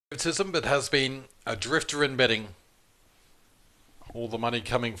But has been a drifter in betting. All the money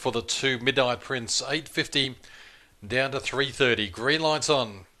coming for the 2 Midnight Prince, 8.50 down to 3.30. Green lights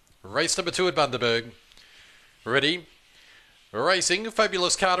on. Race number 2 at Bundaberg. Ready? Racing.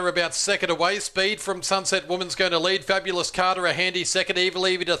 Fabulous Carter about second away. Speed from Sunset Woman's going to lead. Fabulous Carter a handy second. Evil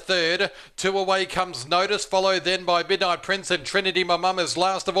Evie to third. 2 away comes Notice, followed then by Midnight Prince, and Trinity My Mum is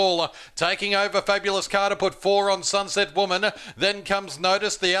last of all. Taking over Fabulous Carter, put 4 on Sunset Woman. Then comes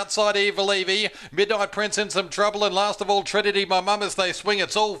Notice, the outside Evil Evie. Midnight Prince in some trouble, and last of all Trinity My Mum as they swing.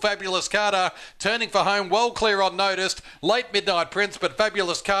 It's all Fabulous Carter turning for home, well clear on Noticed. Late Midnight Prince, but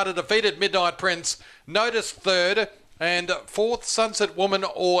Fabulous Carter defeated Midnight Prince. Notice third. And fourth, Sunset Woman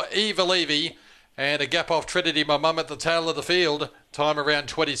or Evil Evie. And a gap off Trinity My Mum at the tail of the field. Time around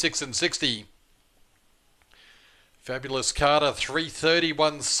 26 and 60. Fabulous Carter, 3.30,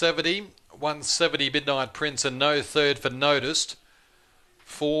 170. 170 Midnight Prince and no third for Noticed.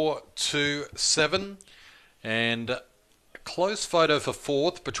 4.27. And a close photo for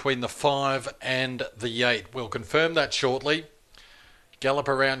fourth between the 5 and the 8. We'll confirm that shortly. Gallop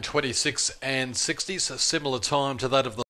around 26 and 60, so similar time to that of the